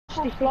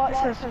Flight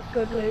says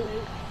good loot.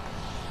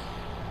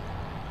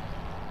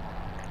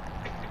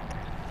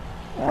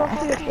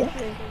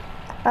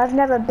 I've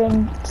never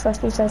been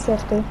Frosty so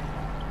thrifty.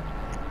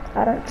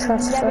 I don't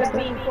trust Never Frosty.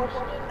 been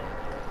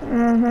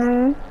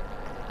Frosty.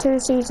 2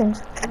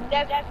 seasons.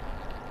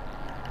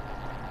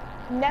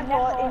 Never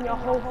in your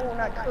whole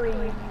fortnite career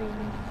you've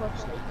been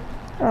Frosty.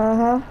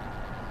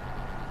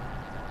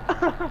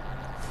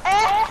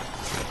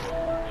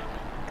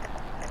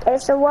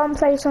 It's the one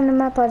place on the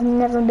map I've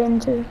never been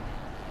to.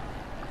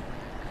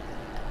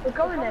 We're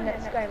going there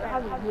next game. It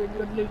has a really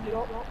good loot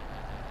drop.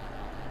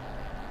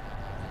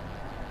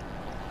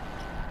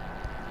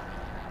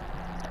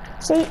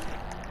 See,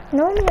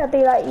 normally I'd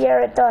be like, yeah,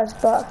 it does,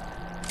 but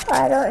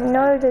I don't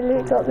know the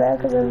loot drop there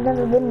because I've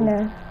never been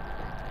there.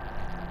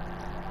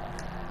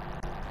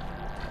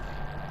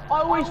 I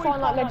always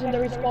find like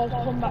legendary spells,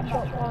 combat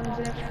shotguns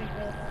and everything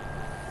there.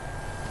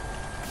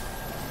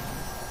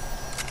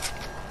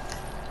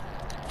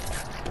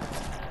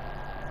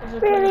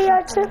 Really?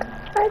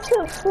 I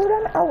took full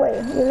damage? Oh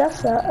wait, you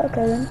left that.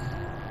 Okay then.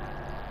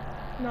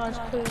 No, it's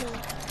cool.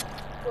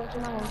 What's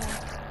another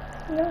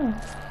one? No.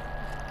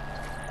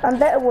 I'm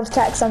better with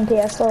tax on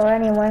PS4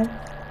 anyway.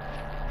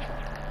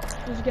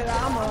 Did you get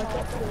that ammo I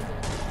got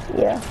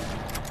too? Yeah.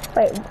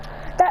 Wait,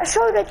 that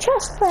showed a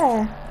chest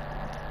there.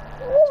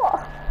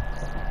 What?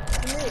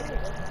 Really?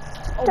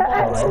 That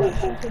actually.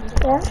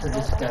 Yeah. After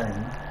this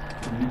game,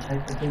 will you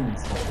take the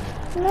beans?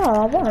 No,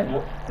 I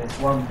won't. There's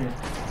one big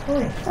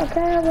point.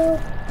 Okay, I will.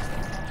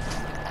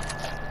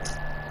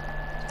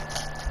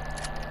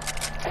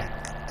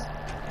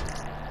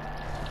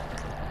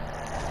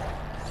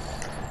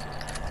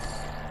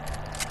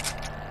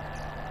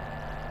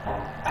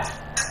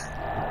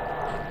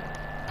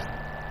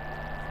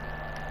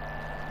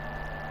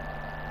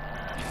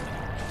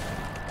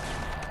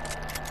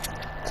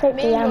 Take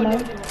the ammo.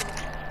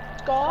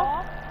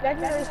 Scar,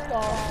 legendary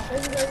scar,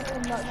 legendary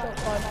combat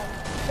shotgun,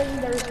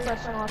 legendary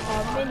express sniper,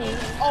 mini.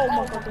 Oh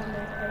my god, there's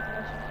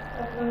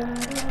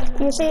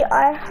no. You see,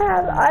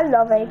 I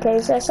love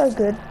AKs, they're so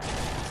good.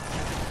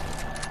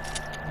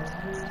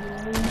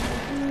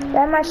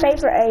 They're my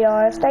favorite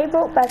AR. If they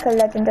brought back a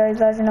legendary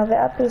version of it,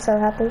 I'd be so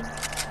happy.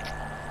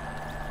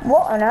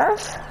 What on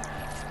earth?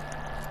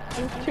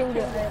 You killed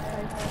it there.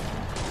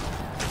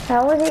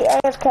 How was he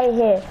AFK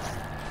here?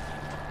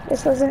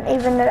 This wasn't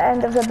even the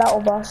end of the battle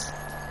boss.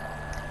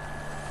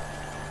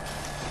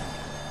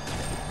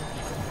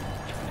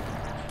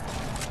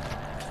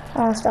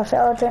 Oh, stuff it.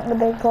 I'll drink the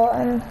big pot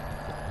and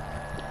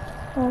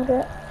hold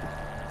it.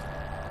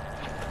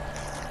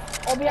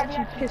 I'll be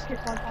actually pissed if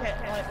I get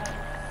like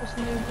this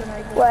new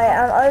grenade. Wait,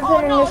 I'm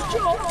opening no, this.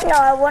 No,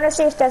 I want to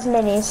see if there's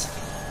minis.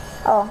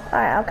 Oh,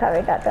 alright, I'll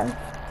carry that then.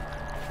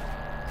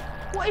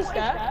 What is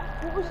that?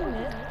 What was in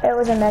it? It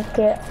was a med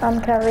kit.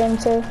 I'm carrying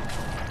too.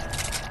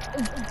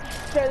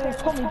 There's a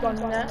Tommy gun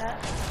in there.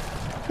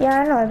 Yeah,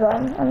 I know, but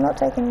I'm not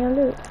taking your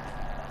loot.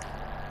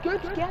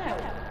 Good girl.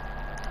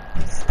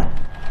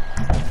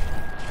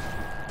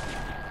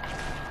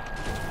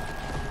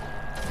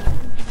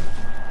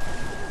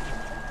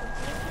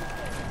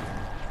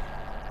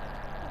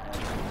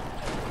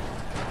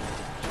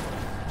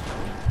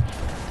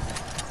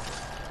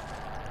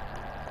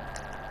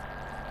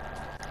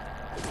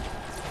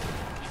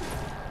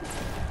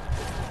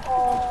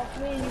 Oh,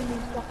 me and you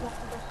need stuff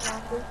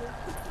like the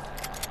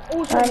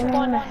also, you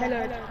find a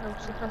hello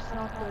suppressing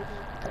afterwards.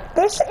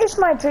 This is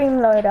my dream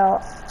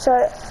loadout. So,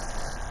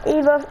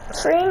 either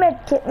 3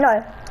 medkit.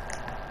 No,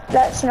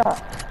 that's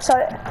not. So,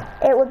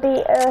 it would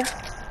be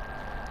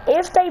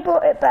if they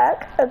brought it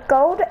back, a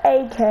gold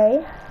AK,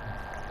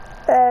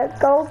 a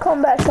gold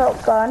combat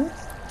shotgun,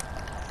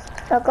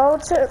 a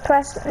gold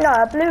suppressed. No,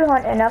 a blue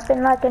hunting. I've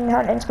been liking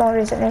hunting more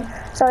recently.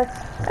 So,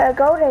 a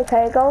gold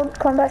AK, gold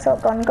combat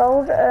shotgun,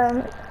 gold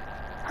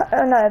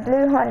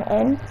blue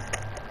hunting.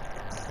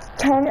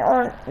 10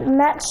 on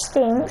max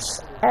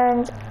stinks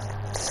and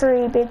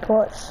 3 big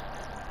pots.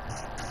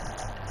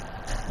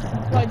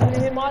 Right, do you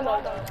hear my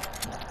loadout?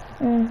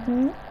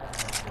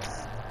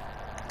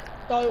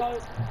 So,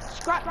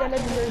 scrap the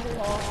legendary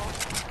car,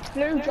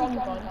 blue drum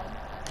gun,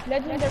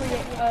 legendary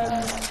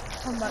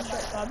combat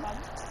shotgun,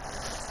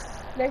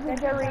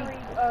 legendary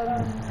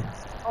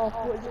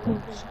what is it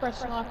called? Express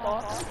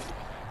sniper,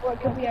 or it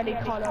could be any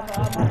colour, but I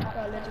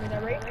prefer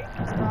legendary,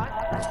 right?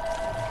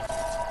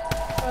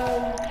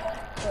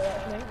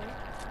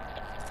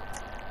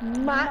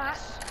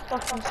 Max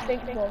fucking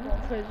stink bomb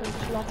because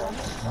it's lovely.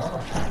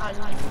 And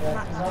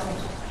Max.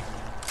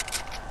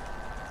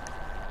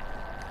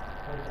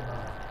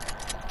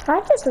 I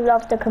just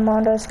love the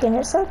commando skin,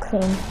 it's so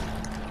clean.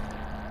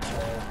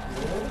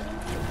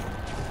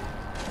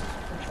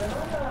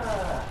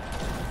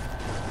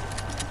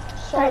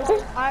 So, I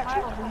actually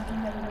can't believe you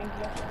never made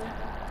yesterday.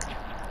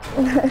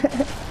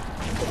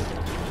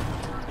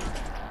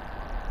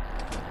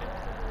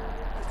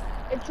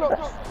 It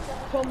drops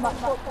combat.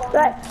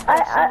 Like,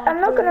 I'm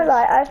not gonna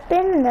lie, I've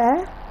been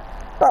there,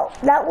 but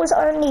that was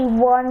only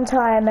one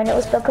time and it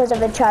was because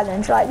of a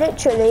challenge. Like,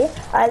 literally,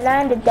 I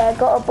landed there,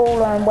 got a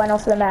baller and went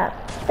off the map.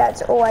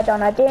 That's all I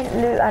done. I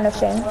didn't loot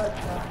anything.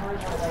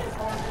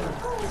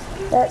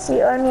 That's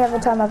the only other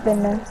time I've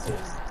been there.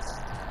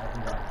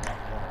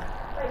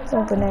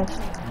 Oh goodness.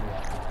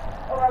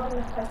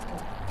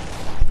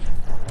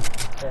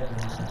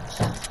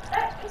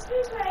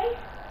 Excuse me.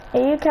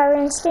 Are you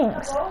carrying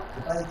stinks?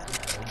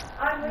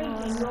 I'm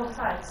reading your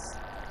face.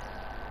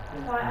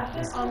 Right, I've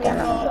just I'm got in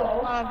the your-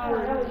 door. I've I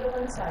know what you're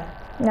going to say.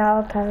 No,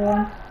 I'll carry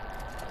on.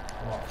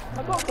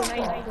 I got a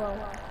grenade as well.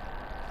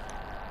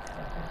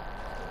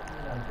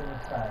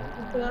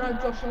 Because I know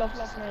Josh loves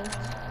this name.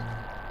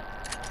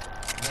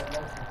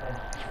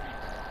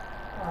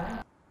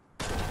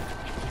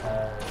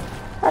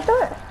 I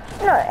don't.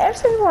 No,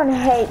 everyone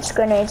hates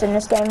grenades in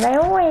this game. They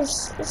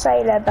always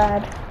say they're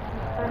bad.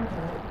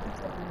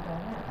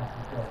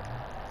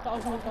 That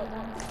was my fault.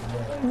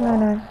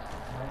 No.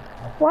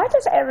 Why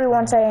does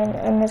everyone say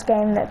in this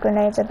game that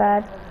grenades are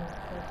bad?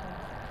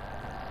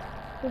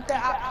 Because they're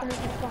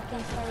absolutely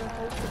fucking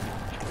terrible.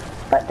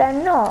 But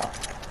they're not.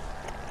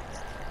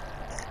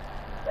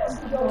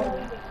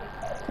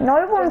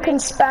 No one can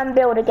spam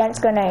build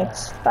against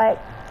grenades. Like,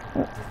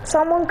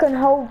 someone can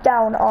hold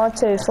down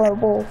R2 for a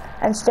wall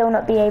and still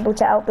not be able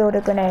to outbuild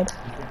a grenade.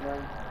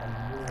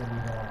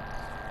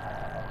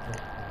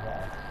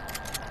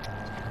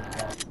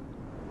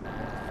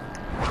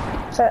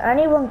 So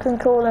anyone can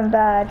call them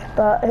bad,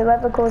 but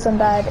whoever calls them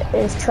bad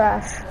is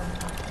trash.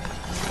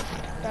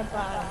 They're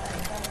bad.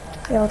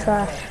 You're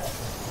trash.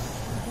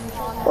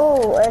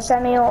 Oh, a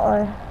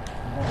semi-auto.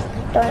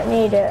 Don't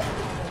need it.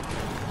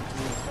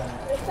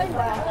 It's so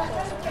bad.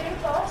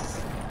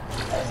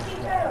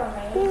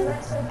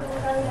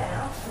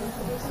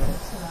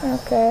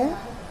 Okay.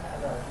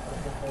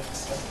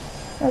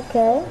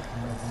 Okay.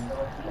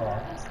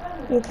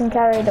 You can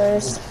carry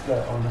those.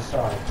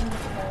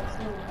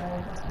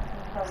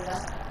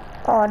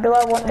 Oh, do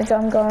I want the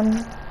drum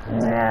gun?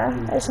 Nah,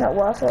 it's not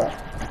worth it.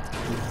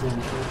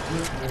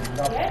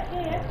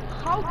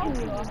 How can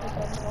you use it?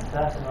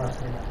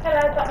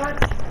 Hello, Batman.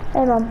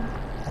 Hey, Mum.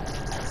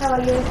 How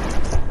are you?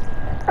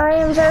 I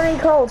am very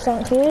cold,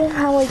 thank you.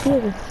 How are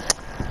you?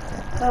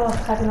 Oh,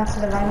 I've had enough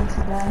of the rain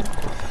today.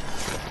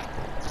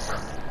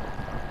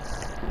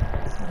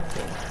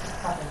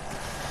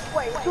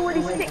 Wait, it's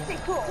already 6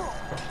 o'clock.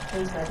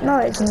 No,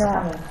 it's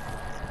not.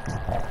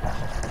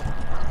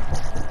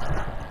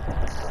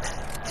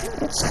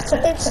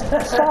 It's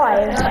 5.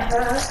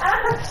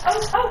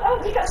 Oh,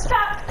 you got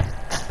stuck!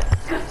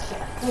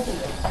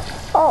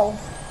 Oh,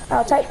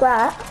 I'll take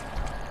that.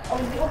 Oh,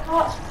 your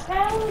heart's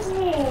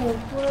pounding.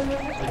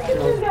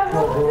 Your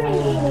heart's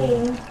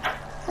beating.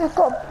 I've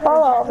got a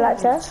bowl out of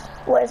lactose.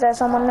 What, is there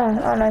someone there?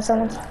 Oh no,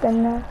 someone's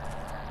been there.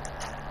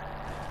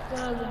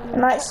 It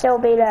might still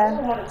be there.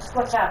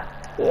 Watch out.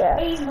 Yeah.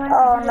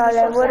 Oh no,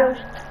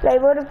 they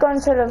would have gone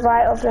to the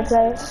right of the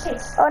place.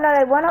 Oh no,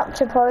 they went up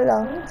to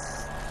Polar.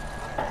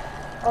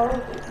 Oh, it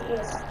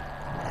is.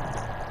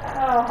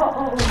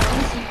 Oh,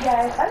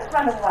 yeah, don't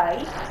run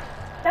away.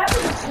 That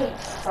was a cheap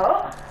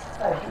shot.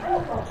 That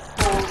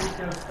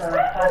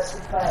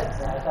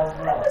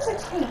was a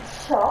cheap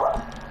shot.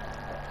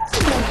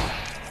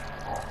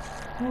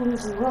 Oh,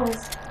 this was.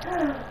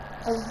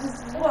 Oh, this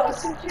was.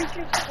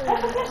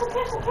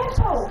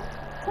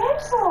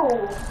 Careful.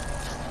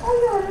 Oh,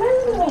 you're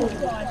losing.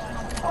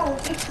 Oh,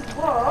 this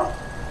was.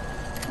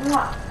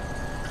 Mwah.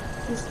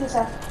 These kids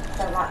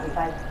don't like me,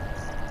 babe.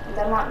 You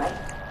don't like me.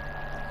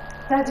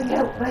 Daddy,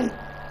 help me.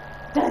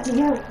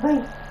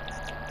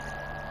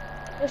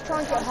 Let's try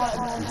and get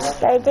hurt.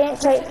 They didn't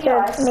take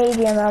the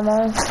medium ammo.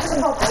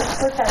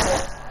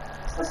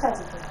 What's that?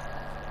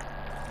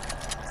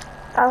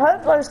 I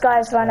hope those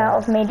guys run out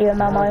of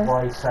medium ammo.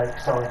 Why you're so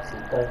excited,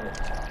 don't you?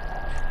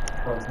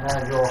 Because now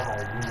you're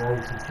home, you know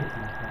some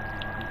chicken.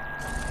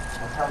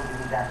 I told you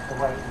we'd have to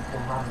wait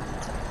until Monday.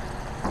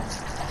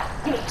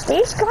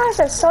 These guys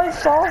are so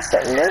fast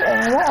at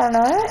looting, what on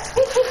earth?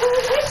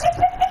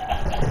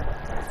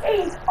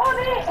 He's on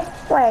it!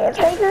 Wait, have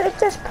they looted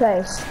this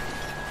place?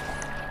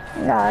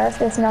 No,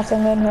 there's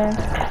nothing in here.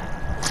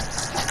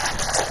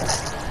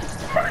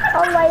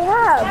 Oh, they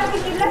have! How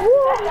did you let the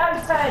gate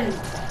open?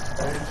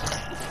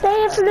 They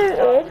have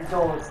looted. The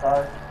doors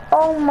though.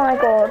 Oh my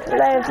god,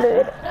 they have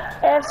looted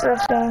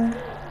everything.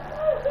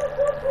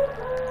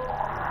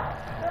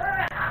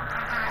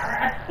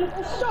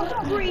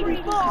 Stop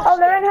breathing fast. Oh,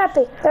 they're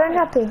unhappy.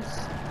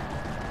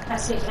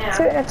 That's it now.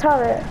 Shooting a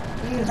turret.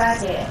 You've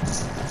had it.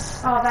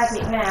 Oh, I've had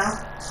it now.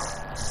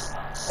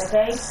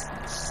 Ready?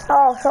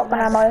 Oh, shotgun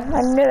ammo.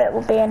 I knew it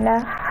would be in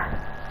there.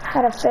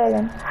 Had a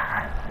feeling.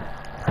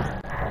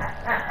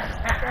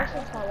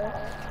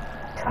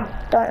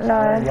 Don't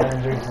know. The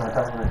only reason I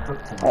don't want to cook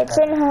tonight. It's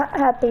in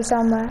happy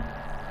somewhere.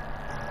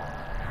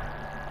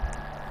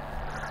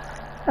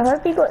 I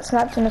hope he got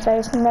snapped in the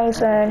face.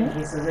 Nathan,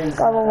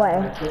 go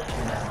away.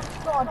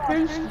 God,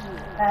 boost.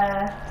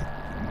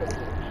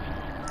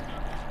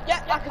 Yeah,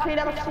 I can see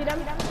them.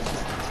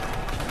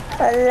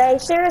 Are they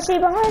seriously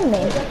behind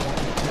me?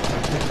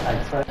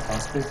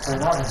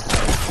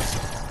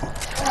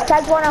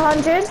 Tag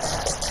 100.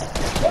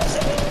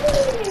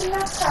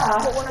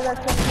 Got one of those.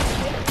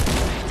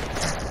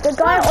 a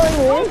guy on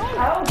you.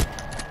 Oh.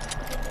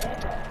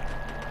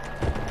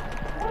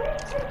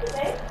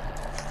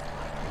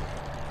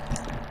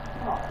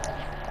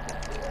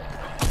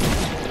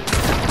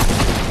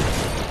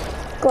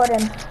 Got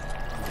him.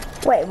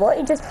 Wait, what?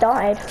 He just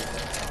died.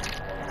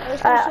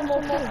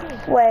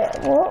 Wait,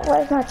 what?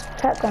 Where's my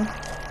chat gone?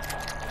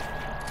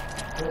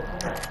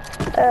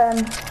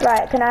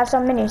 Right, can I have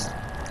some minis?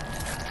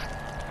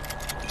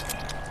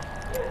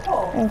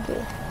 Thank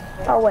you.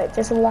 Oh wait,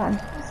 just one.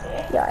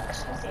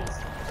 Yikes.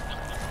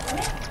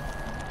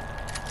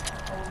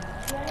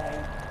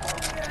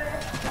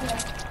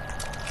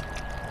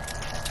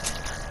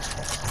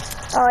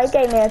 Oh, he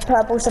gave me a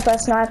purple super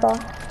sniper.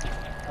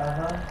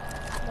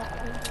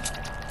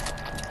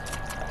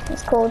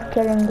 It's called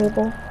killing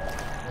people.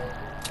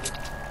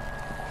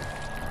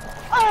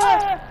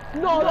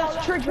 No, that's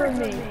triggering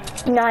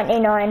me.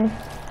 99.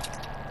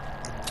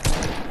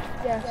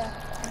 Yes.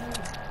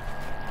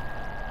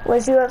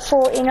 Was you at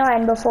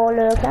 49 before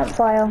the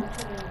campfire? No,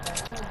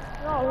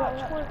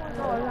 that's 20,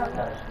 no,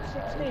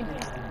 that's 16.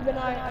 Then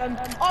I,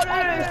 oh no,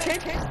 it's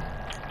kid.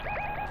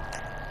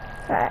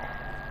 Right.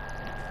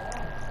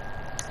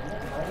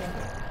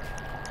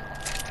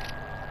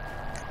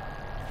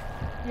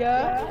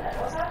 Yeah?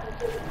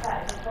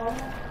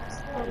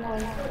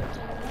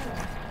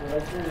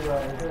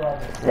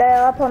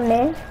 They're up on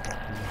me.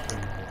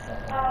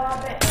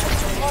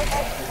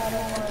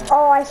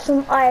 Oh, I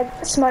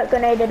smoke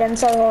grenaded him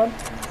so hard.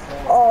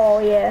 Oh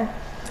yeah.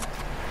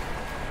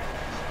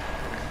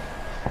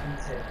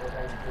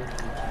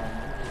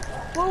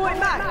 Wait,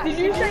 Matt, did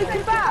you say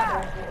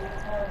goodbye?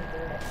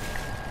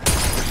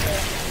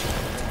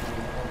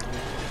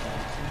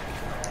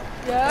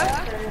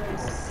 Yeah?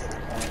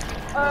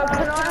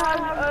 Can I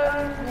have,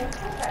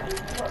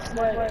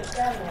 wait.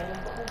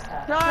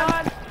 No.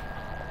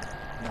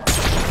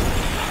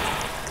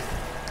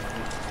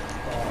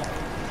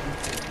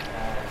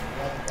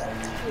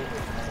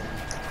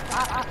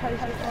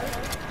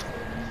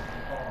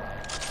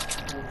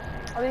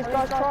 Are these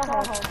guys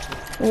tryhards?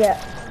 Yeah.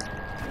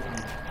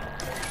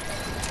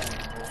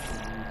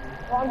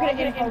 Well, I'm gonna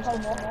get in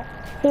some more.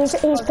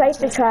 He's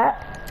placed a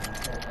trap.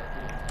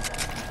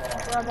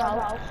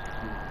 Whereabouts?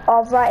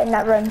 Oh, right in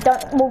that room.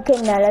 Don't walk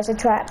in there, there's a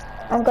trap.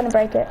 I'm gonna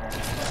break it.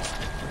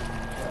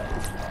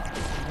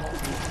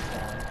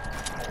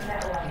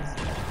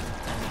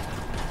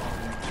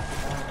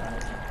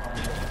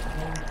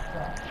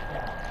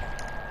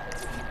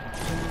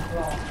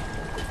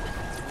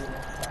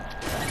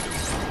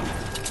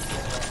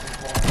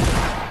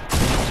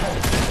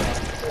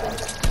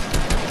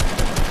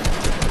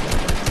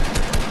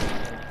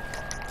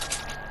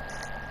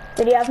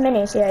 Did he have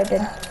minis? Yeah, he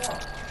did.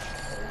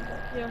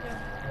 Yeah.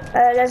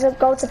 There's a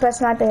gold super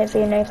sniper here for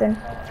you, Nathan.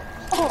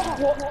 Oh,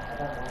 what?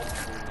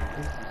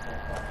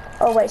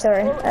 Oh wait,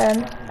 sorry.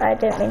 I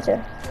didn't mean to.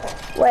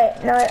 Wait,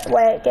 no,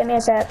 wait, give me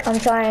a sec. I'm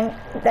trying.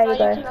 There you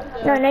go.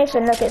 No,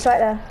 Nathan, look, it's right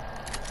there.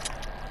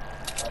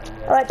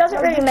 Oh, it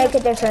doesn't really make a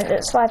difference.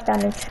 It's 5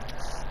 damage.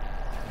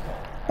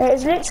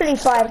 It's literally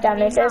 5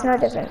 damage. There's no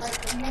difference.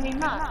 You need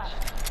match?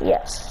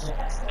 Yes.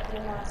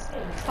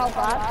 How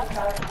bad?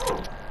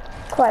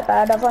 Quite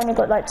bad. I've only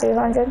got like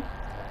 200.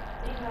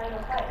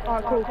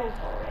 Alright, cool.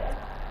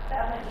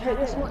 Hit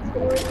this one.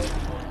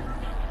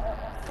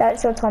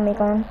 That's your Tommy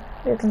gun.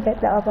 You can pick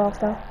that up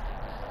after.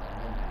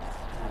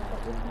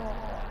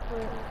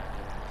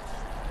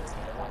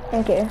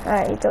 Thank you.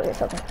 Alright, you took your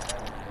token.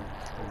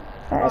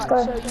 Alright, let's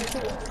go.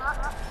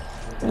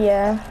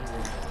 Yeah.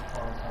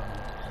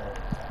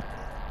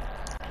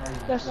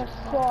 Let's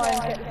try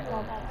and get the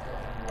club.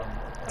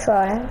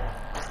 Try.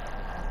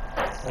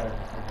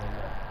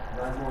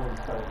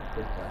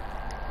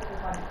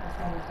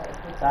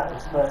 That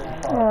was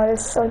 35. Oh,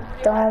 it's so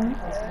dumb.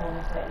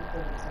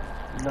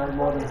 No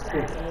more than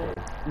 50.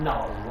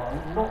 No,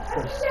 not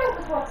for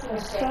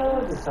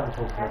service I'm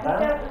talking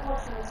about.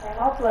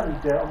 I'll bloody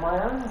do it on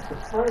my own for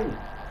free.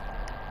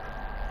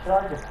 Should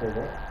I just do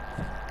it?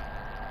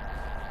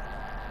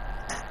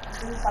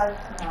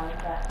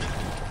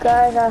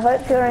 Guys, I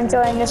hope you're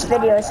enjoying this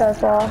video so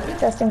far,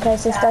 just in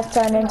case this does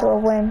turn into a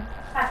win.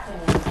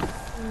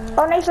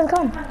 Oh, Nathan,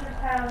 come.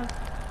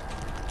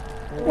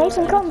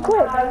 Nathan, come,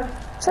 quick.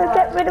 So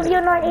get rid of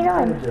your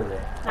 99.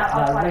 No,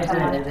 we're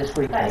doing it this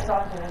weekend.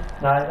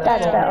 No,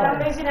 That's better. I'm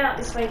moving out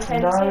this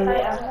weekend. No, See you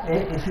later.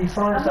 if you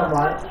find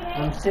someone,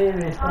 I'm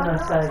serious when I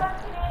say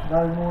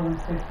no more than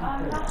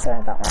 52. Sorry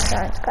about my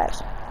parents,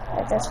 guys.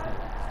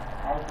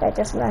 They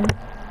just ran.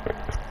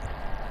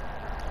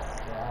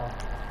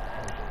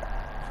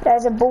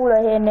 There's a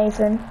baller here,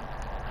 Nathan.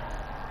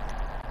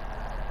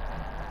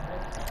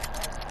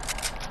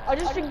 I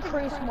just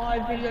increased my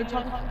video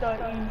time to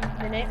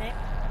 30 minutes.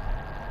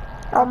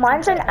 Oh,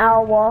 mine's an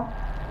hour.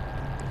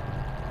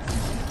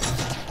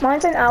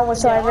 Mine's an hour,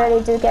 so I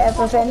really do get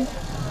everything.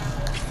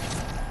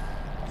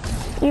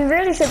 You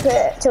really should put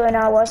it to an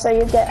hour so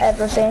you get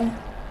everything.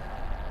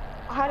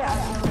 I had it at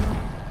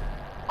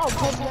oh,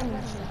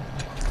 problems.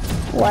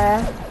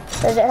 Where?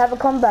 Does it have a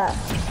combat?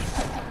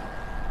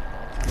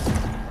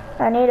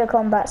 I need a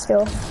combat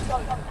still.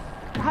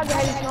 I had the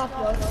heavy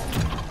sniper.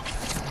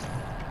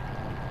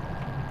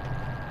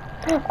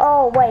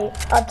 Oh wait,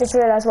 I've just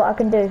realised what I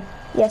can do.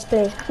 Yes,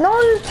 please. No!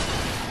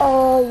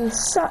 Oh, you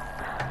suck.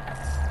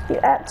 You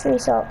actually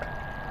suck.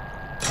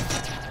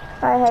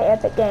 I hate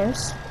Epic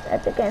Games.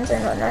 Epic Games are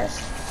not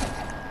nice.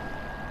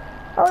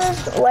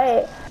 Oh,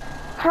 wait.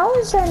 How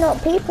is there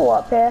not people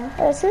up here?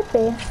 There should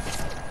be.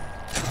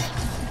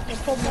 The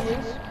problem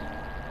is...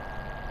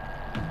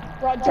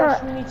 Right,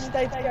 Josh, we need to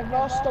stay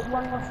together. Stop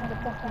running off from the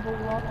fucking ball,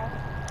 right?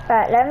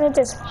 Right, let me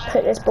just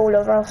put this ball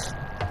over us.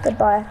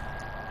 Goodbye.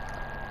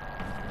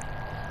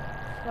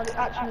 No, we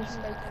actually need to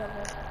stay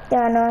together.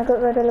 Yeah, I know, I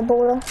got rid of the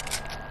baller.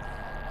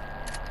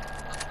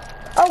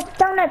 Oh,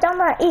 down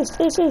there, east.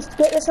 Get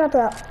the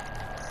sniper out.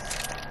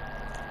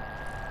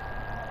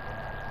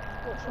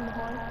 What's from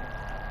behind?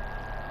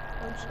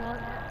 Don't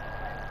snipe.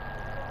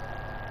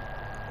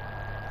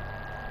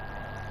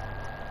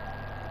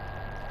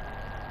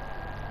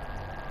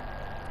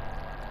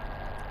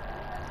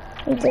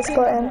 He just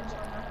got in.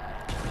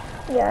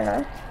 Yeah, I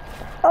know.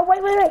 Oh,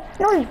 wait.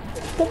 No,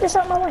 get this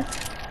out of my way.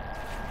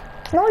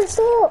 No,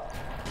 stop.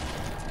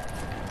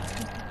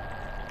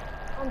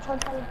 I'm trying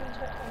to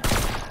protect them.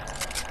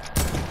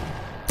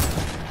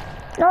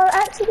 No,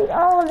 actually,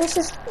 oh, this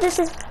is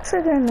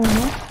triggering me.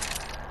 Man.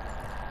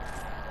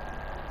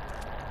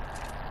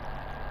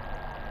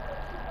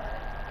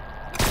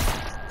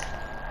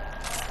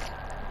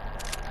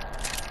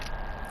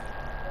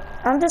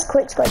 I'm just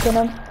quick scoping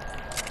him.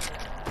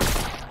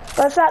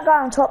 Go for that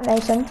guy on top,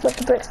 Nathan, with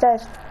the brick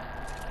stairs.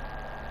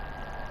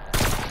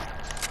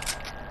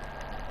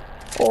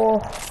 Oh.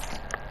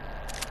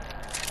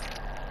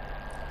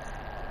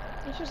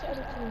 He's just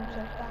editing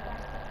himself down.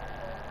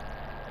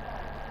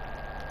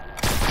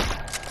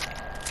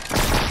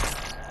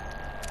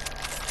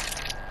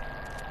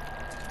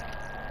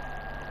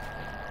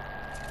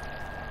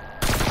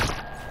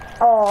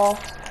 Oh.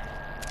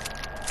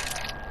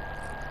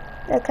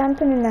 They're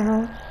camping in the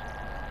house.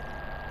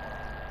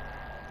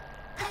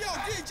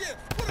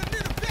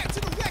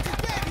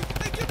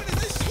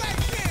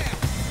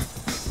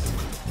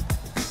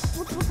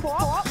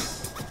 What?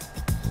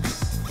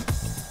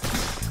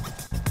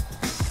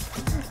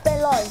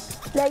 They're low.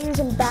 They're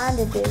using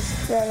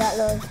bandages. They're that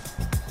low.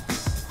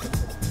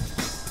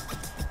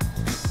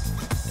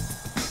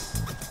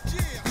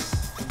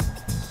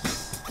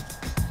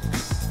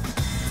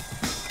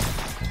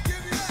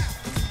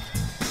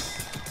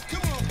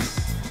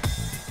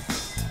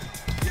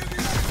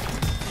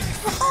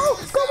 Oh,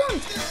 go on!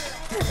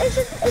 It's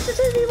a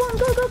 2v1.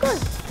 Go.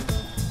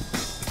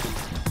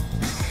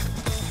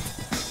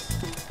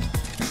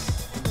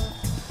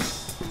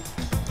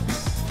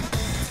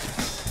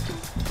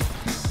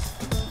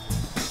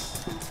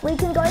 We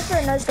can go for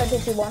a no-scope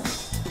if you want.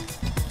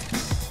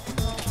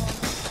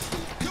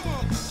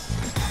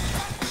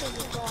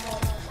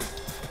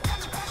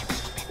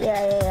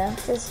 Yeah.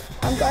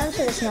 I'm going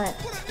for the snipe.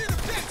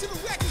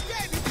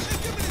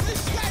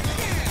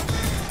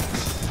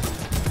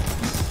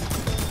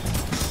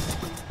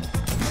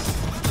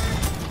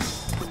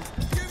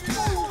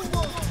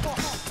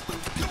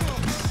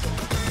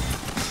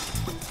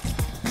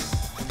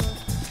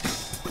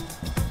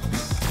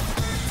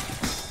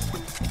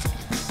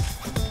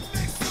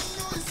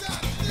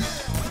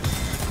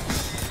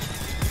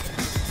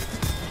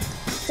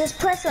 Just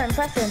press him.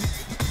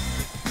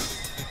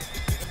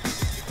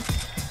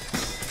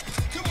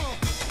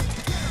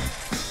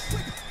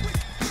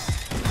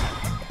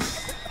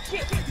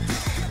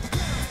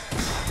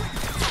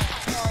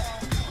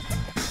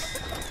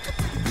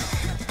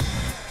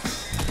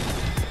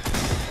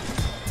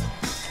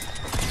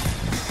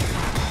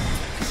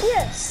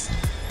 Yes!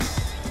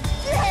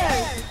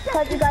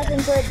 Hope you guys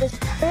enjoyed this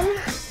game.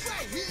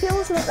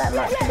 Feels not that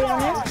much to be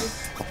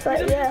honest.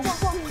 But yeah.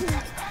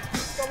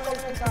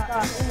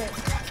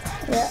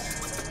 Yeah.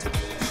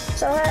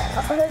 So I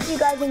hope you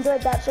guys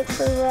enjoyed that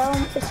tutorial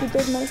realm. If you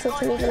did, make sure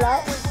to leave a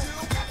like.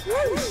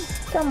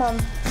 Come on.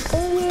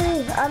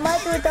 I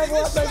might do a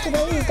double upload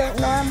today. You don't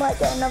know. I might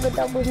get another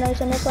doubles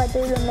nation. If I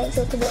do, then make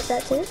sure to watch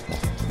that too.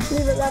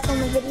 Leave a like on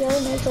the video.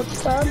 Make sure to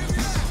sub.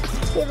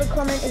 Give a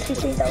comment if you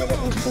think that was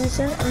at least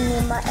decent. I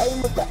mean, my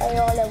aim with the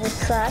AR level was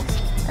trash,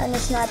 and the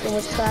sniper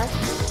was trash.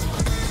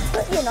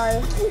 But you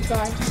know, we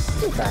try.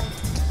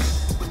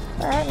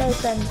 Alright,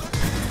 Nathan.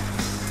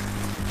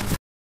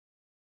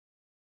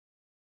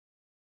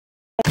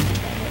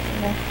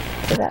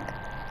 Back.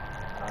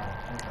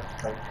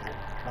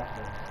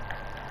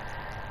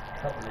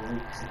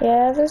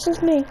 Yeah, this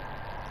is me.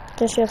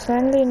 Just your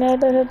friendly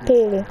neighborhood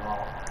Peely.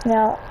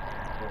 Now,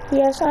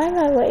 yes, I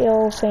know what you're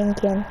all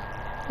thinking.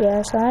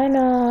 Yes, I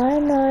know.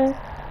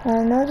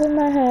 I'm nodding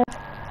my head.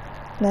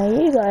 Now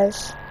you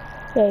guys,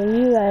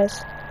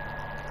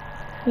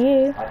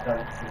 you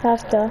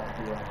have to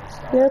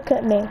look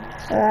at me,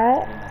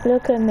 alright?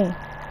 Look at me.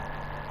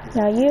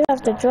 Now you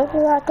have to drop a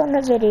like on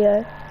the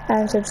video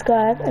and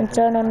subscribe and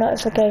turn on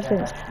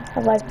notifications.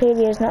 Otherwise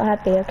Peely is not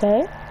happy,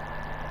 okay?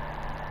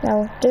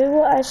 Now do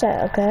what I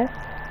say, okay?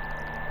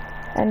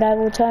 And I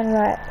will turn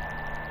right.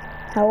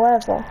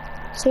 However,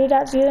 see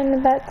that view in the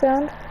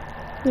background?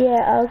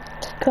 Yeah, I'll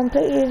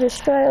completely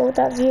destroy all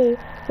that view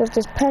with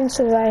this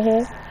pencil right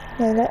here.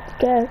 Yeah,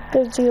 get a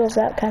good view of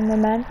that,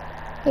 cameraman.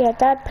 Yeah,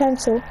 that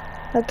pencil.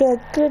 I'll get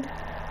a good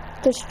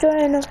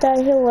destroying of that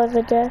hill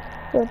over there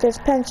with this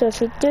pencil.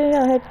 If you do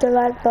not hit the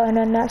like button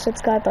and that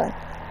subscribe button.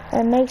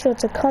 And make sure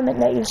to comment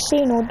that you've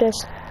seen all this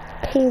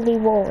Peely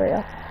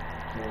Warrior.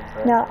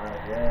 Now,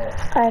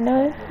 I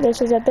know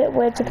this is a bit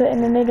weird to put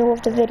in the middle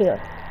of the video.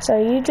 So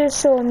you just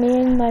saw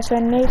me and my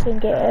friend Nathan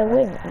get a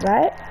win,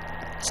 right?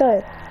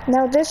 So,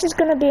 now this is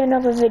going to be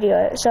another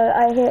video. So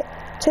I hit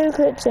 2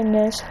 clips in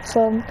this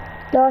from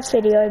last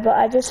video, but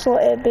I just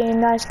thought it'd be a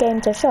nice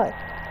game to show.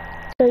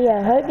 So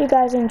yeah, hope you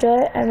guys enjoy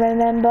it, and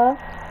remember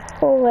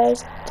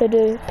always to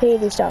do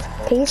Peely stuff.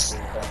 Peace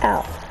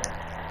out.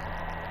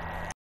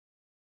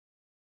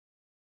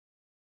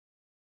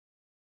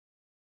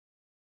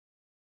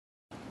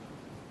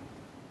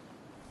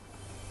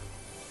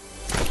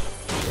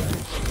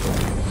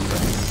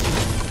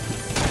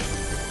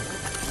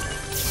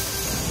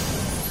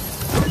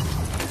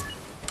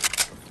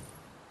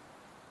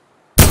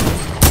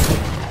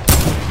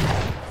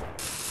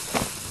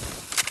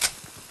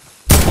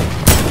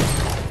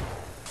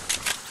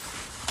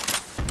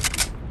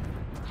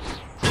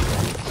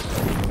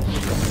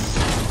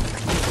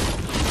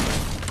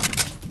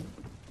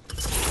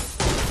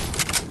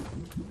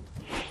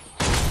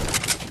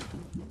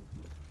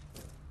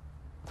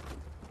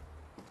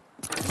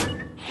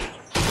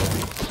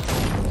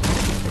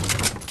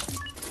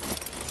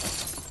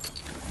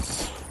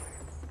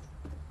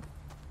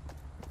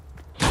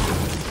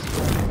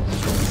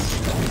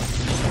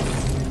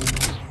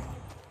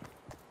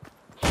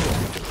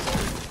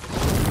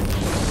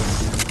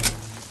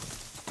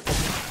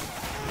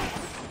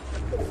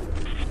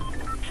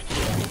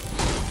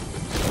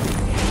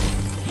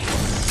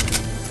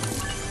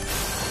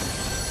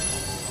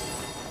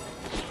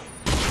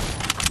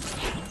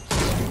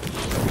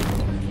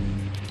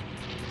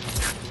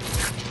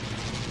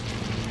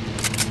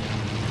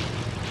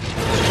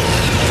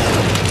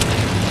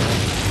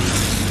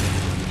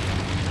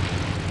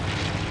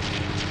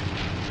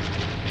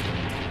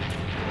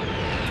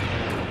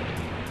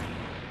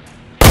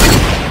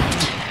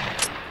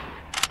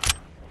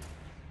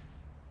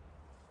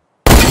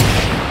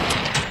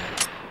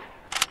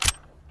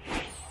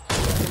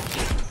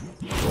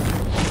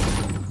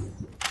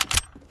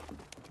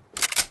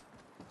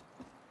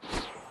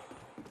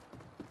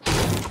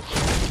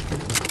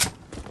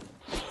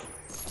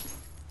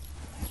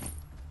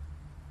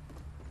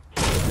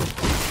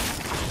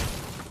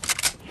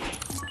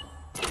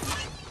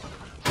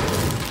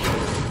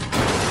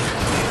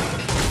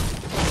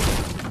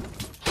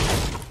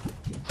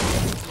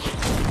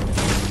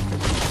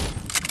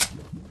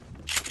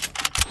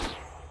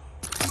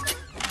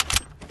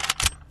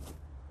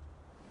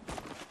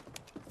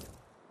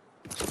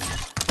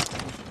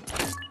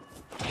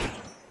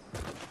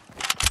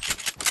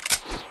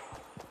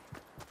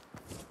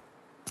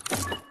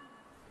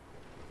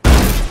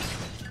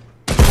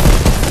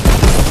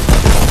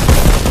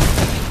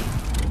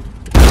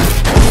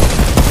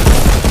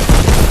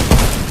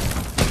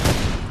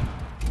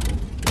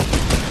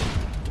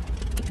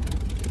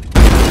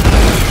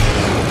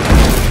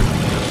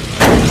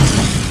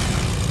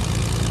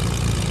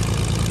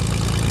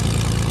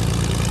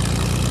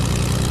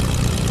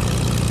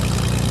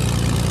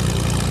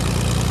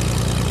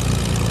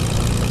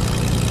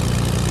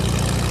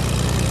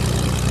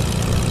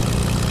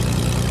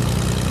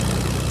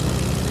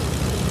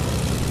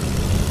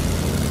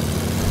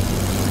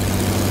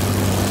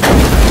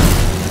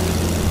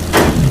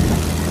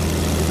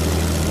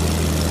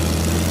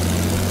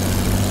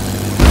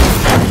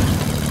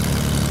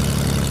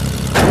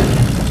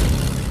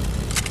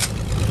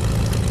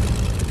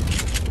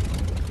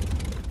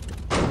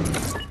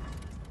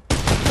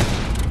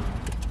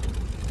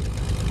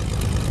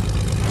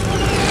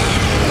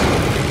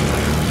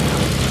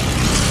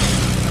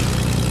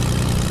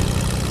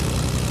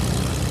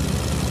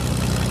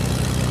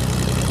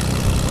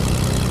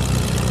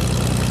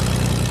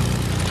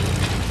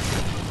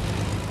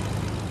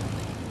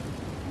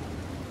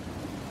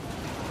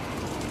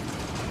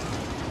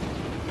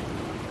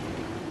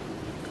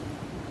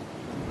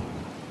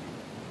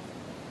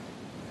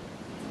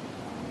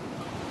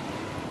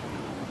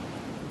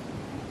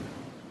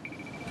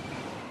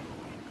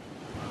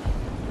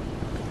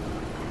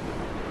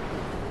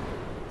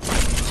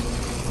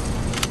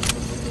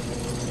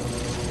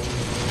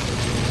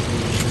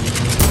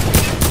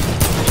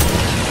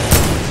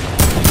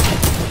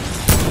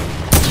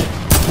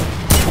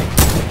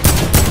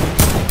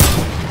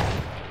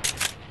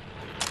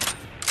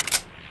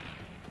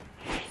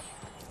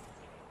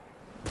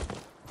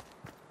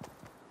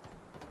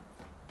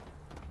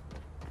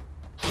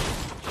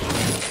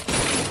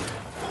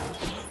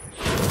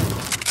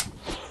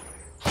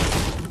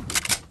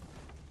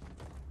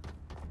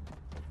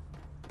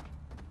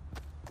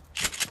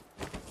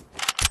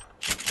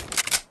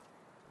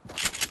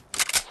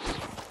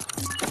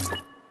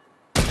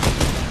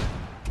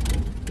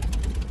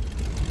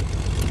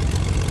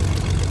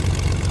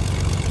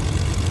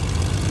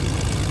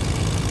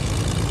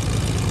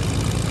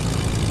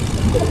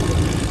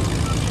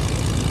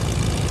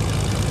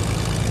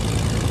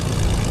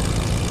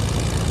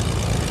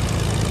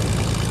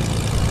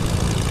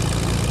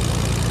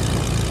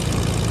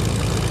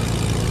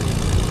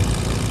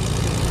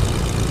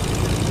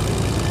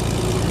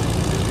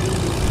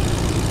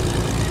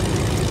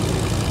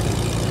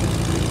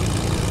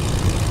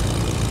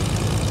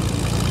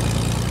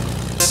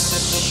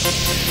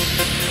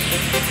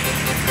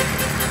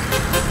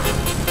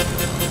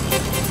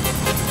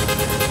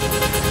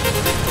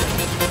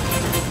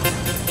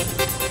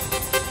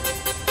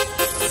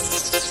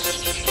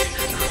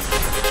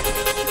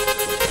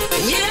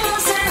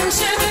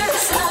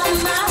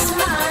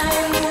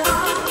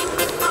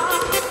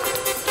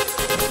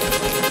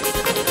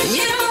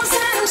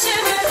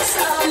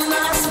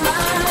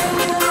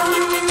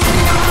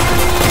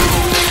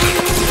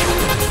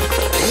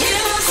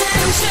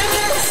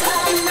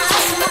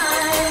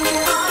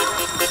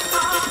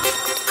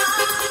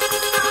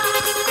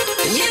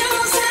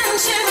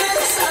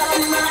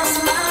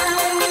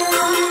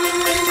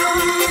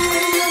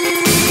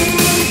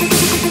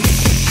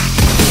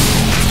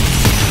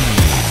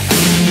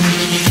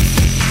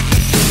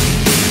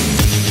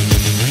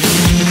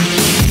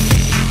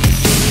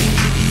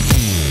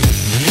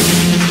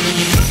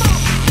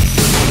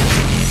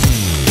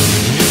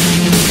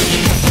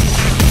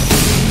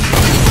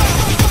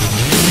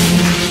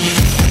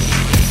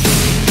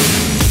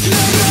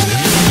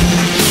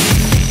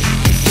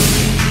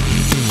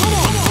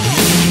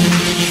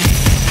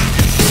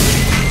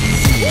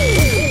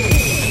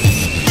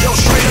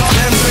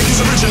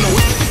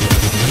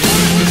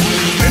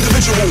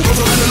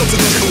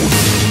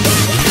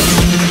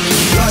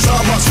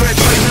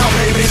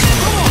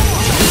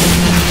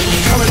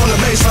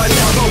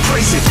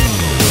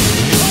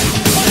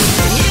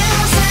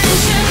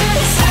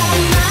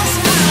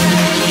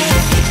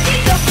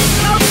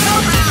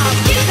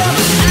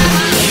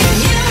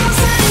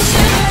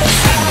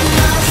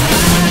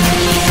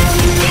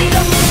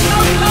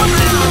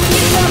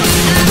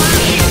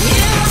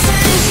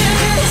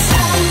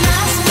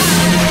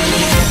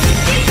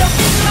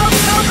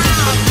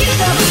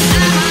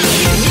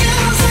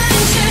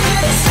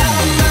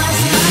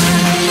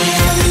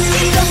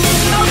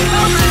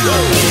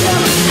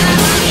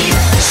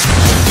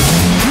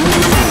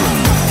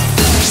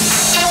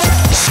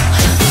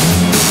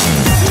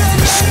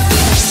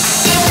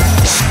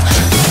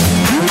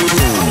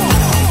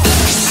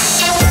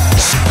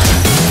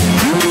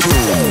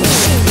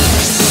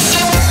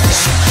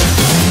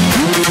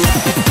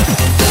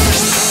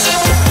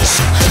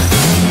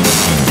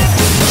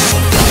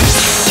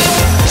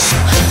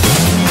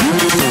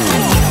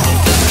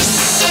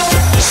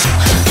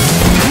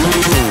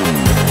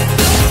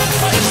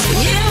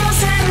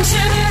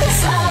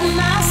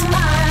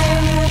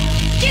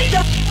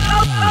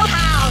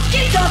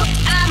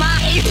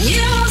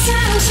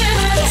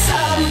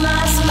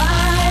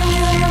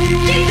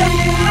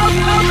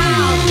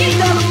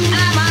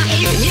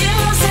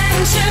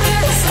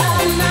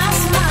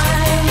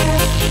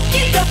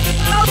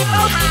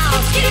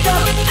 house. Get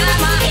up,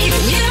 am I?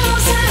 You know,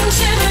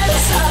 sunshine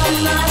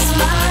on my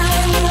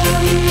smile.